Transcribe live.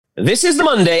This is the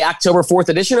Monday, October 4th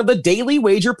edition of the Daily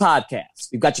Wager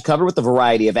Podcast. We've got you covered with a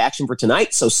variety of action for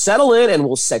tonight, so settle in and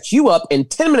we'll set you up in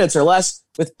 10 minutes or less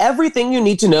with everything you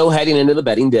need to know heading into the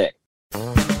betting day.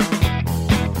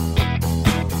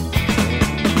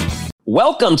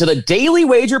 Welcome to the Daily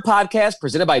Wager Podcast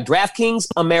presented by DraftKings,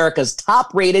 America's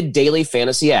top-rated daily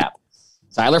fantasy app.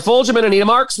 Tyler Fulgham and Anita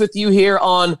Marks with you here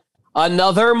on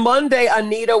another Monday.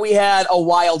 Anita, we had a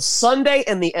wild Sunday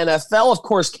in the NFL, of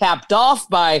course, capped off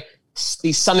by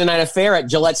the Sunday night affair at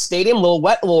Gillette Stadium. A little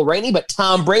wet, a little rainy, but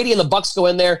Tom Brady and the Bucs go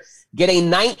in there, get a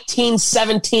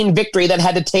 19-17 victory that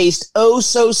had to taste oh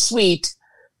so sweet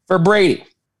for Brady.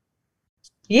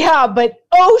 Yeah, but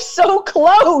oh so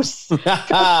close.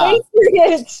 The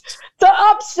Patriots to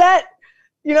upset,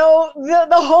 the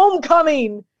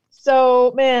homecoming.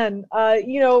 So, man,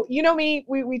 you know me,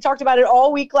 we talked about it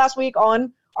all week last week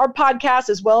on our podcast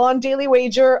as well on Daily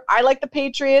Wager. I like the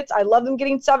Patriots. I love them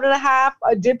getting 7.5.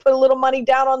 I did put a little money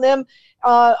down on them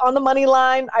on the money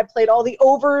line. I played all the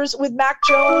overs with Mac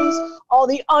Jones, all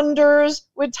the unders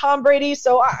with Tom Brady.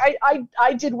 So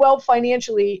I did well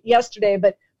financially yesterday,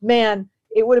 but man,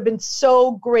 it would have been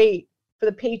so great for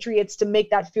the Patriots to make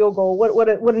that field goal.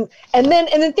 And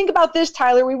then think about this,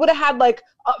 Tyler. We would have had like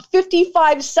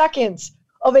 55 seconds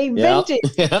of a vintage,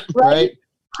 right?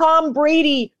 Tom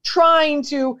Brady trying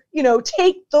to,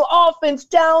 take the offense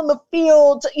down the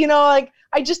field. I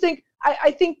just think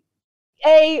I think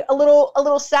a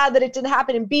little sad that it didn't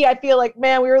happen, and B, I feel like,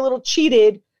 man, we were a little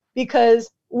cheated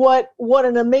because what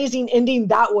an amazing ending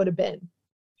that would have been.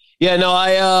 Yeah, no,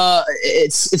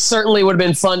 it certainly would have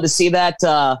been fun to see that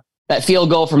field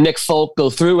goal from Nick Folk go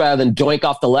through rather than doink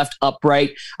off the left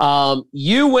upright.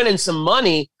 You winning some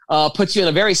money puts you in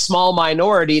a very small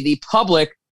minority. The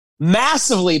public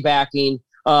massively backing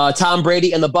Tom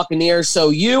Brady and the Buccaneers. So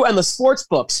you and the sports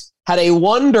books had a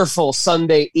wonderful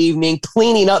Sunday evening,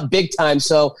 cleaning up big time.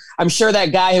 So I'm sure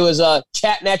that guy who was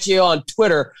chatting at you on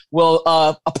Twitter will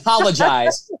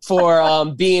apologize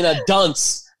for being a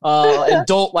dunce and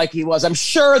dolt like he was. I'm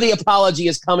sure the apology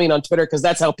is coming on Twitter because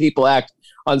that's how people act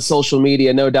on social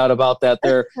media. No doubt about that.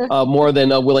 They're more than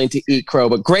willing to eat crow.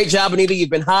 But great job, Anita. You've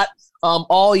been hot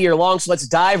all year long. So let's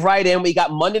dive right in. We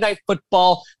got Monday Night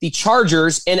Football. The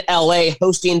Chargers in LA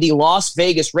hosting the Las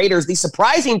Vegas Raiders. The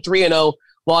surprising 3-0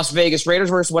 Las Vegas Raiders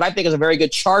versus what I think is a very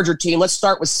good Charger team. Let's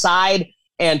start with side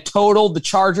and total. The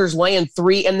Chargers laying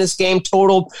 3 in this game,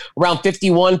 total around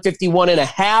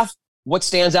 51.5. What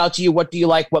stands out to you? What do you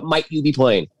like? What might you be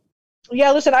playing?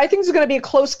 Yeah, listen, I think it's going to be a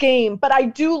close game, but I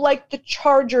do like the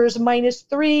Chargers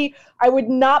 -3. I would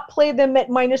not play them at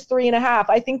 -3.5.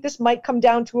 I think this might come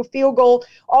down to a field goal.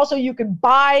 Also, you could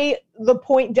buy the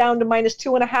point down to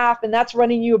 -2.5, and that's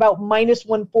running you about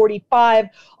 -145.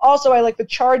 Also, I like the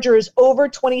Chargers over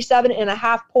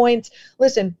 27.5 points.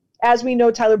 Listen, as we know,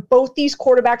 Tyler, both these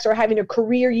quarterbacks are having a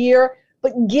career year.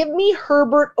 But give me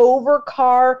Herbert over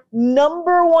Carr,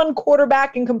 number 1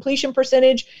 quarterback in completion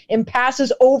percentage and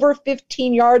passes over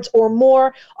 15 yards or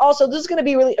more. Also, this is going to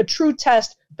be really a true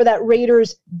test for that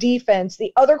Raiders defense.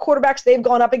 The other quarterbacks they've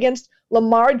gone up against,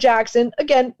 Lamar Jackson,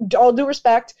 again, all due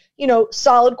respect,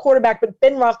 solid quarterback, but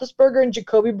Ben Roethlisberger and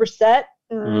Jacoby Brissett.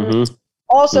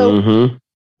 Also,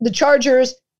 the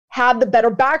Chargers have the better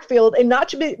backfield, and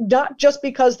not just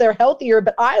because they're healthier,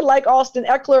 but I like Austin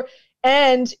Eckler.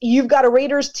 And you've got a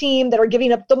Raiders team that are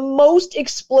giving up the most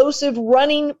explosive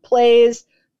running plays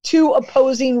to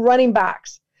opposing running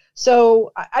backs.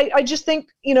 So I just think,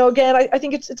 again, I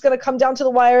think it's going to come down to the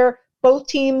wire. Both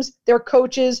teams, their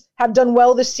coaches have done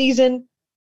well this season.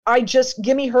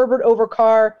 Give me Herbert over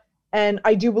Carr, and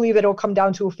I do believe that it'll come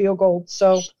down to a field goal.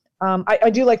 So I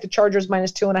do like the Chargers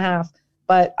 -2.5,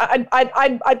 but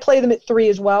I'd play them at 3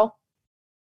 as well.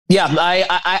 Yeah,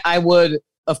 I would,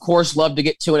 of course, love to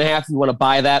get 2.5. If you want to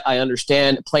buy that, I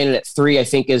understand. Playing it at 3, I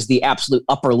think, is the absolute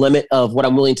upper limit of what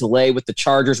I'm willing to lay with the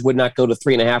Chargers. Would not go to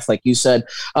 3.5, like you said.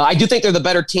 I do think they're the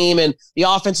better team, and the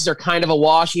offenses are kind of a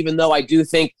wash, even though I do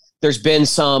think there's been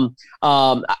some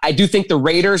I do think the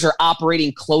Raiders are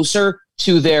operating closer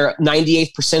to their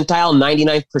 98th percentile,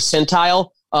 99th percentile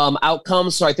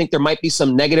outcomes. So I think there might be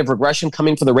some negative regression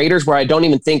coming for the Raiders, where I don't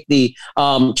even think the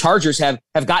Chargers have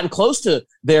gotten close to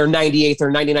their 98th or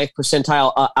 99th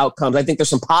percentile outcomes. I think there's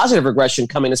some positive regression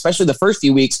coming, especially the first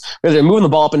few weeks where they're moving the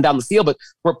ball up and down the field, but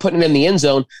we're putting it in the end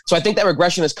zone. So I think that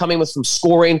regression is coming with some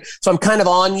scoring. So I'm kind of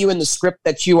on you in the script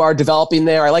that you are developing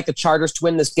there. I like the Chargers to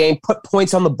win this game, put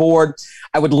points on the board.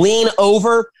 I would lean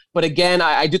over, but again,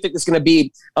 I do think it's going to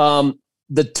be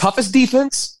the toughest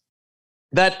defense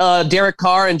that Derek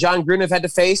Carr and John Gruden have had to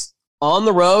face on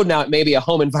the road. Now, it may be a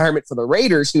home environment for the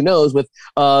Raiders, who knows, with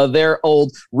their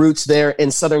old roots there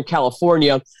in Southern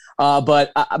California.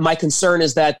 But my concern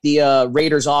is that the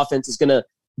Raiders offense is going to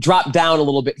drop down a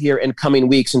little bit here in coming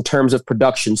weeks in terms of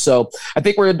production. So I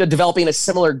think we're developing a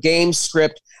similar game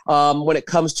script when it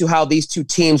comes to how these two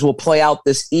teams will play out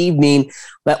this evening.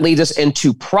 That leads us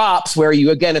into props, where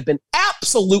you, again, have been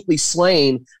absolutely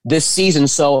slain this season.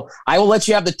 So I will let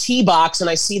you have the tee box, and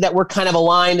I see that we're kind of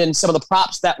aligned in some of the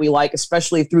props that we like,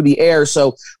 especially through the air.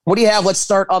 So what do you have? Let's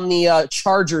start on the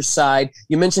Chargers side.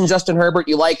 You mentioned Justin Herbert.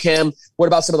 You like him. What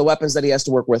about some of the weapons that he has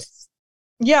to work with?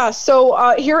 Yeah,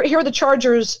 so here are the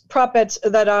Chargers prop bets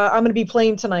that I'm going to be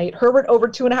playing tonight. Herbert over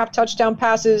 2.5 touchdown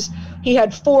passes. He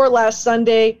had 4 last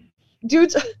Sunday.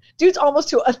 Dude's almost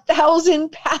to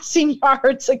 1,000 passing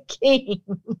yards a game.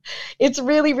 It's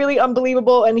really, really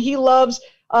unbelievable, and he loves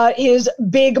his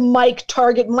big Mike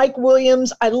target, Mike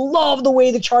Williams. I love the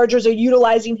way the Chargers are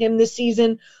utilizing him this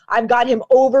season. I've got him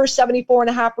over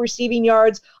 74.5 receiving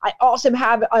yards. I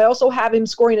also have him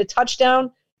scoring a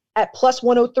touchdown at plus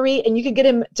 103, and you could get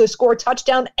him to score a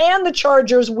touchdown and the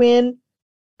Chargers win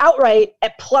outright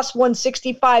at plus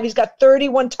 165. He's got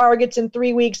 31 targets in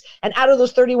 3 weeks, and out of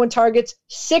those 31 targets,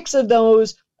 6 of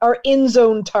those are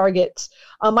in-zone targets.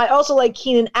 I also like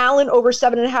Keenan Allen over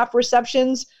 7.5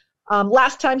 receptions.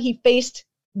 Last time he faced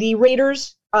the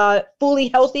Raiders fully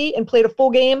healthy and played a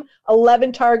full game,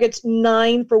 11 targets,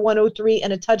 9 for 103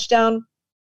 and a touchdown.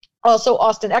 Also,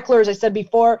 Austin Eckler, as I said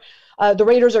before, the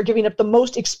Raiders are giving up the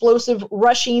most explosive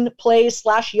rushing plays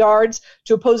 / yards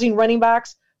to opposing running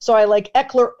backs. So I like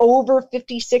Eckler over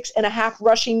 56.5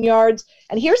 rushing yards.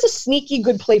 And here's a sneaky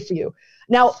good play for you.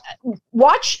 Now,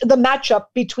 watch the matchup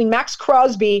between Max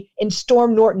Crosby and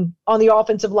Storm Norton on the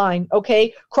offensive line,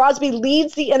 okay? Crosby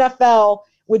leads the NFL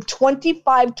with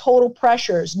 25 total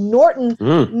pressures. Norton,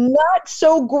 not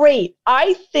so great.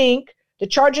 I think the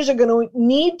Chargers are going to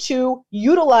need to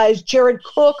utilize Jared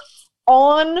Cook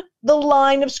on the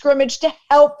line of scrimmage to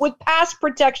help with pass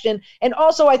protection. And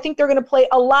also, I think they're going to play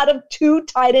a lot of 2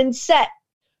 tight end set.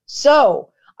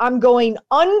 So I'm going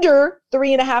under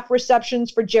 3.5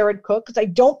 receptions for Jared Cook because I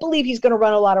don't believe he's going to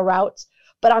run a lot of routes,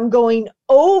 but I'm going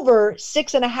over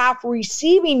 6.5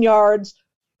 receiving yards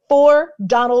for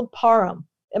Donald Parham.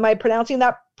 Am I pronouncing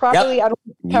that properly? Yep.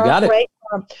 You got it. Right?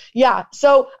 Yeah.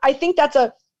 So I think that's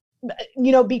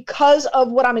because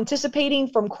of what I'm anticipating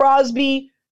from Crosby,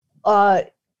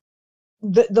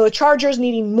 the Chargers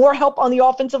needing more help on the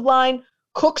offensive line,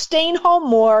 Cook staying home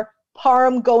more,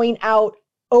 Parham going out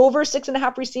over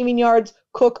 6.5 receiving yards,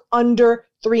 Cook under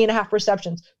 3.5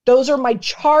 receptions. Those are my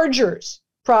Chargers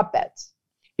prop bets.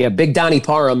 Yeah, Big Donnie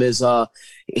Parham is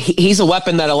he's a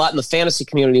weapon that a lot in the fantasy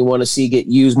community want to see get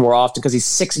used more often because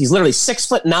he's literally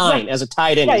 6'9" as a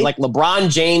tight end. He's like LeBron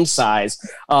James size.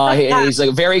 He's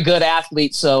a very good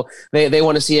athlete, so they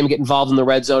want to see him get involved in the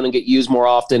red zone and get used more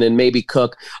often. And maybe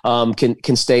Cook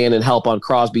can stay in and help on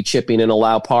Crosby chipping and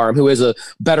allow Parham, who is a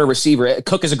better receiver.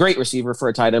 Cook is a great receiver for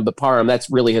a tight end, but Parham,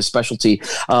 that's really his specialty.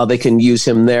 They can use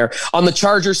him there. On the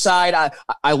Chargers side,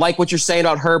 I like what you're saying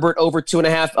about Herbert over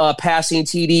 2.5 passing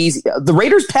TDs. The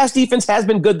Raiders' pass defense has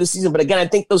been good this season, but again, I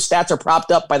think those stats are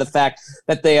propped up by the fact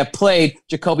that they have played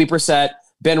Jacoby Brissett,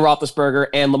 Ben Roethlisberger,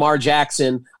 and Lamar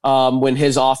Jackson when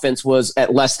his offense was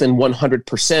at less than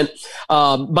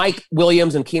 100%. Mike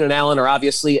Williams and Keenan Allen are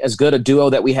obviously as good a duo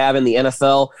that we have in the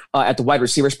NFL at the wide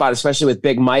receiver spot, especially with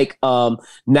Big Mike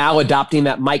now adopting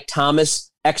that Mike Thomas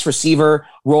ex-receiver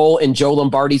role in Joe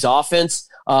Lombardi's offense.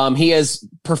 He is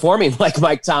performing like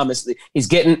Mike Thomas. He's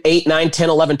getting 8, 9, 10,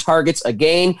 11 targets a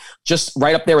game, just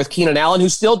right up there with Keenan Allen, who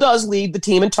still does lead the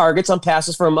team in targets on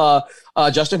passes from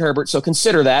Justin Herbert, so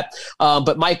consider that.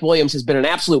 But Mike Williams has been an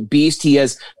absolute beast. He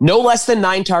has no less than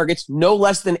 9 targets, no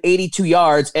less than 82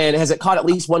 yards, and has caught at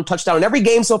least 1 touchdown in every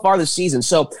game so far this season.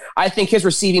 So I think his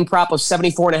receiving prop of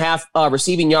 74.5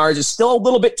 receiving yards is still a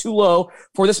little bit too low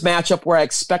for this matchup where I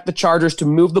expect the Chargers to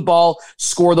move the ball,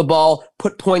 score the ball,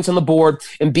 put points on the board,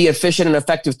 and be efficient and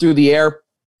effective through the air.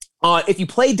 If you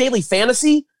play daily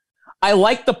fantasy, I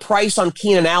like the price on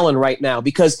Keenan Allen right now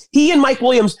because he and Mike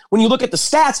Williams, when you look at the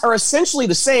stats, are essentially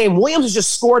the same. Williams has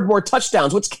just scored more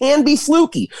touchdowns, which can be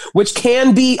fluky, which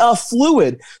can be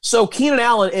fluid. So Keenan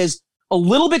Allen is a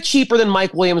little bit cheaper than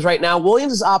Mike Williams right now.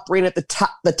 Williams is operating at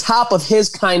the top of his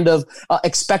kind of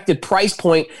expected price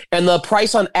point, and the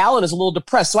price on Allen is a little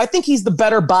depressed. So I think he's the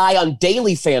better buy on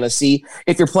daily fantasy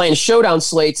if you're playing showdown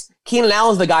slates. Keenan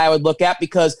Allen's the guy I would look at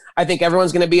because I think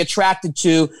everyone's going to be attracted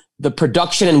to the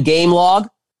production and game log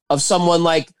of someone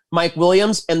like Mike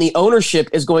Williams, and the ownership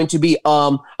is going to be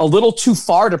a little too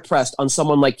far depressed on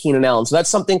someone like Keenan Allen. So that's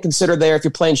something to consider there if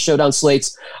you're playing showdown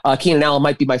slates. Keenan Allen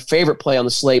might be my favorite play on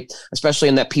the slate, especially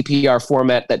in that PPR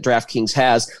format that DraftKings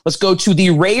has. Let's go to the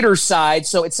Raiders side.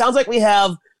 So it sounds like we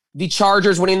have the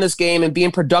Chargers winning this game and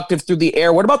being productive through the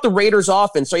air. What about the Raiders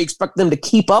offense? Are you expecting them to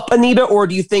keep up, Anita, or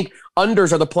do you think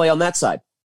unders are the play on that side?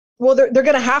 Well, they're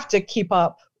going to have to keep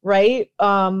up, right?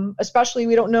 Especially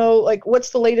we don't know, like,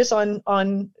 what's the latest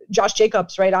on Josh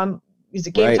Jacobs, right? Is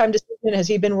it game time decision? Has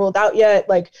he been ruled out yet?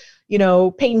 Like,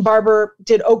 Peyton Barber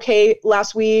did okay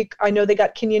last week. I know they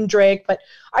got Kenyon Drake, but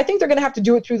I think they're going to have to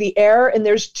do it through the air. And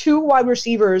there's 2 wide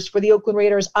receivers for the Oakland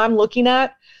Raiders I'm looking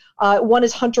at. One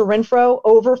is Hunter Renfrow,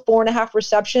 over 4.5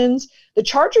 receptions. The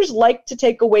Chargers like to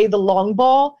take away the long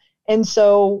ball. And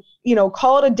so,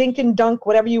 call it a dink and dunk,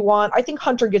 whatever you want. I think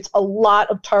Hunter gets a lot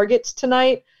of targets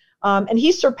tonight. And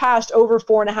he's surpassed over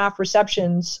 4.5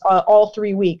 receptions all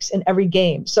 3 weeks in every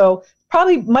game. So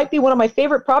probably might be one of my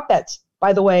favorite prop bets,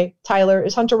 by the way, Tyler,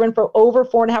 is Hunter Renfrow over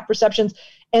 4.5 receptions.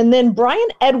 And then Bryan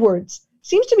Edwards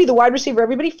seems to be the wide receiver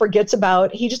everybody forgets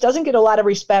about. He just doesn't get a lot of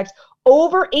respect.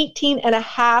 Over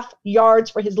 18.5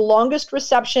 yards for his longest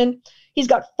reception. He's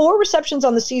got 4 receptions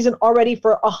on the season already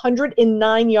for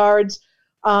 109 yards.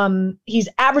 He's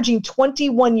averaging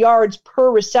 21 yards per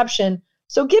reception.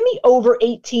 So give me over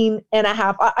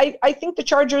 18.5. I think the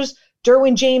Chargers,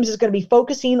 Derwin James is going to be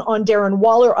focusing on Darren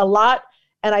Waller a lot.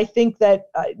 And I think that,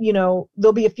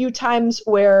 there'll be a few times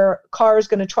where Carr is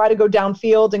going to try to go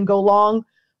downfield and go long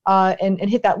and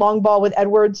hit that long ball with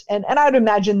Edwards. And I'd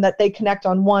imagine that they connect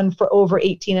on one for over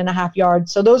 18.5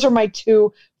 yards. So those are my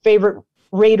 2 favorite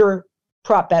Raider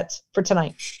prop bets for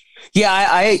tonight. Yeah,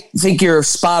 I think you're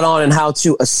spot on in how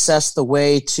to assess the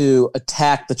way to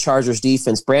attack the Chargers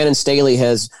defense. Brandon Staley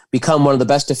has become one of the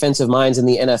best defensive minds in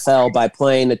the NFL by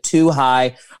playing a too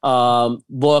high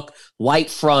look, light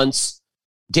fronts,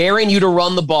 daring you to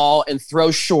run the ball and throw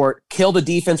short, kill the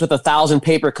defense with 1,000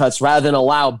 paper cuts rather than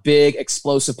allow big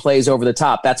explosive plays over the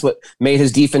top. That's what made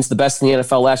his defense the best in the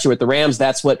NFL last year with the Rams.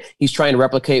 That's what he's trying to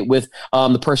replicate with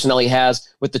the personnel he has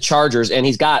with the Chargers. And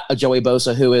he's got a Joey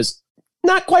Bosa who is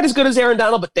not quite as good as Aaron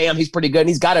Donald, but damn, he's pretty good. And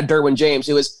he's got a Derwin James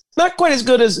who is not quite as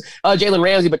good as Jalen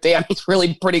Ramsey, but damn, he's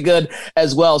really pretty good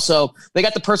as well. So they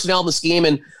got the personnel in the scheme.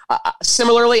 And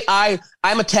similarly, I'm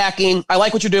attacking. I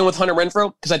like what you're doing with Hunter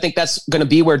Renfrow because I think that's going to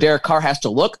be where Derek Carr has to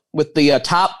look with the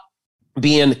top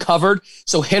being covered.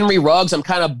 So Henry Ruggs, I'm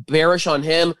kind of bearish on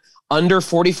him. Under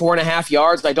 44.5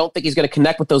 yards. I don't think he's going to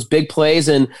connect with those big plays,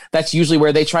 and that's usually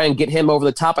where they try and get him over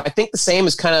the top. I think the same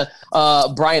is kind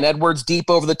of Bryan Edwards deep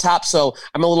over the top, so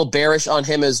I'm a little bearish on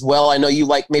him as well. I know you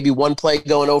like maybe one play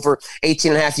going over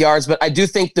 18.5 yards, but I do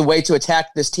think the way to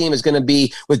attack this team is going to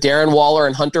be with Darren Waller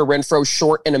and Hunter Renfrow,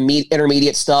 short and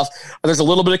intermediate stuff. There's a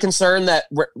little bit of concern that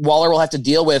Waller will have to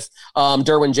deal with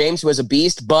Derwin James, who is a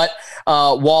beast, but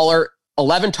Waller,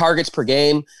 11 targets per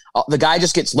game. The guy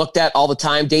just gets looked at all the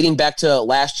time, dating back to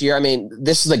last year. I mean,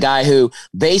 this is a guy who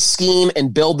they scheme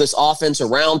and build this offense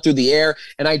around through the air.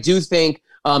 And I do think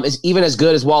even as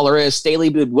good as Waller is, Staley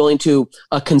would be willing to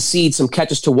concede some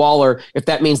catches to Waller if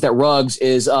that means that Ruggs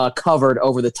is covered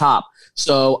over the top.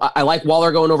 So I like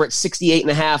Waller going over at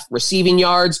 68.5 receiving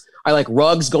yards. I like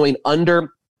Ruggs going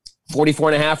under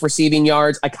 44.5 receiving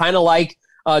yards. I kind of like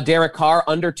Derek Carr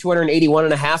under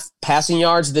 281.5 passing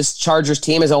yards. This Chargers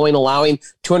team is only allowing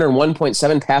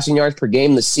 201.7 passing yards per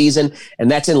game this season, and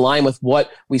that's in line with what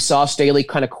we saw Staley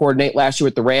kind of coordinate last year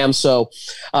with the Rams. So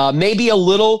maybe a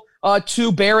little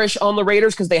too bearish on the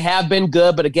Raiders because they have been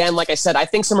good. But again, like I said, I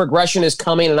think some regression is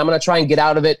coming, and I'm going to try and get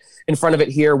out of it in front of it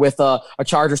here with a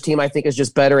Chargers team I think is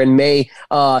just better and may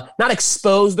not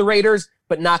expose the Raiders,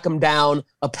 but knock them down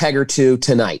a peg or two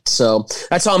tonight. So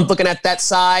that's how I'm looking at that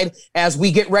side as we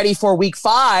get ready for week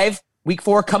 5. Week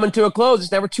 4 coming to a close.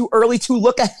 It's never too early to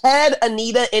look ahead.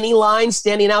 Anita, any lines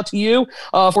standing out to you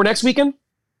for next weekend?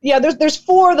 Yeah, there's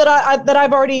 4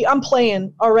 that I'm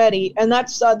playing already, and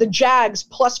that's the Jags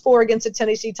 +4 against the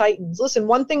Tennessee Titans. Listen,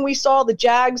 one thing we saw the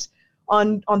Jags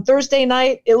on Thursday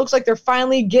night, it looks like they're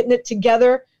finally getting it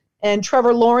together, and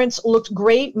Trevor Lawrence looked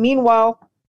great. Meanwhile,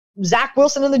 Zach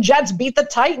Wilson and the Jets beat the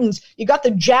Titans. You got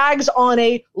the Jags on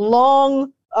a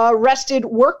long rested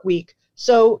work week.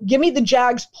 So give me the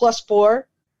Jags +4.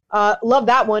 Love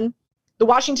that one. The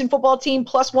Washington football team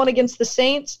 +1 against the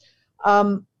Saints.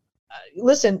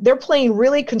 Listen, they're playing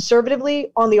really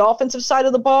conservatively on the offensive side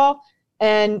of the ball.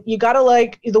 And you got to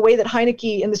like the way that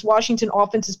Heineke and this Washington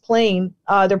offense is playing.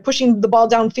 They're pushing the ball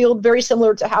downfield, very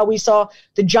similar to how we saw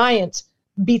the Giants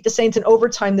beat the Saints in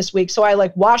overtime this week. So I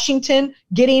like Washington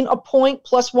getting a point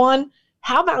 +1.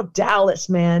 How about Dallas,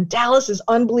 man? Dallas is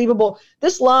unbelievable.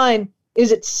 This line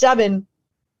is at 7.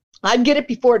 I'd get it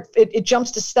before it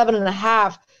jumps to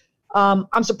 7.5.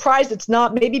 I'm surprised it's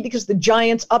not, maybe because the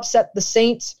Giants upset the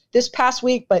Saints this past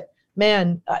week, but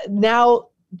man, now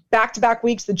back-to-back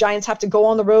weeks, the Giants have to go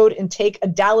on the road and take a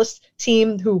Dallas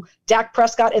team who Dak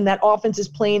Prescott and that offense is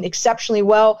playing exceptionally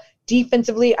well.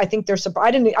 Defensively, I think they're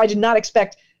surprised. I did not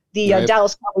expect the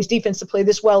Dallas Cowboys defense to play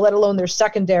this well, let alone their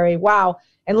secondary. Wow.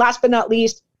 And last but not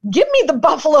least, give me the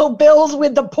Buffalo Bills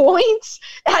with the points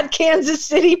at Kansas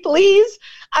City, please.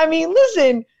 I mean,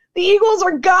 listen, the Eagles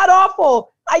are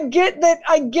god-awful. I get that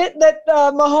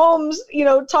Mahomes,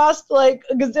 tossed like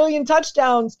a gazillion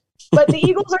touchdowns, but the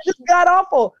Eagles are just god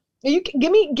awful. You can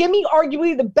give me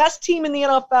arguably the best team in the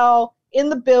NFL in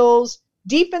the Bills.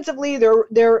 Defensively,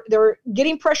 they're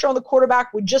getting pressure on the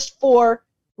quarterback with just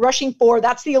rushing 4.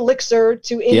 That's the elixir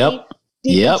to any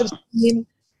defensive team.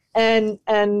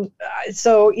 And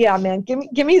so yeah, man,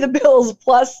 give me the Bills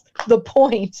plus the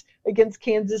point against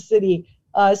Kansas City,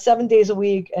 7 days a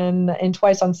week and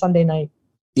twice on Sunday night.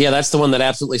 Yeah, that's the one that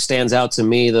absolutely stands out to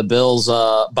me. The Bills,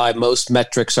 by most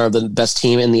metrics, are the best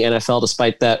team in the NFL,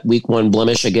 despite that week 1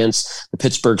 blemish against the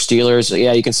Pittsburgh Steelers.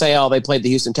 Yeah, you can say, they played the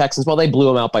Houston Texans. Well, they blew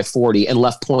them out by 40 and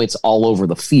left points all over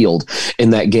the field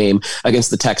in that game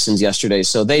against the Texans yesterday.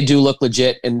 So they do look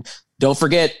legit. And don't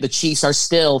forget, the Chiefs are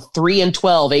still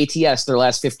 3-12 ATS their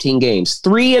last 15 games.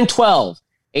 3-12.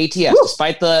 ATS, Woo!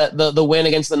 Despite the win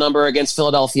against the number against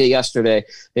Philadelphia yesterday,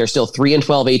 they're still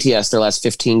 3-12 ATS their last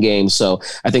 15 games. So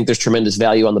I think there's tremendous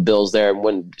value on the Bills there, and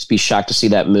wouldn't be shocked to see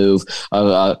that move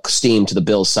steam to the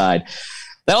Bills side.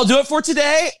 That'll do it for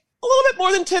today. A little bit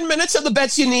more than 10 minutes of the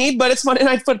bets you need, but it's Monday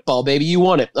Night Football, baby. You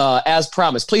want it, as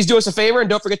promised. Please do us a favor and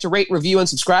don't forget to rate, review, and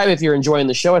subscribe if you're enjoying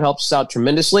the show. It helps us out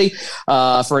tremendously.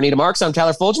 For Anita Marks, I'm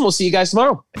Tyler Fulgham. We'll see you guys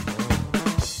tomorrow.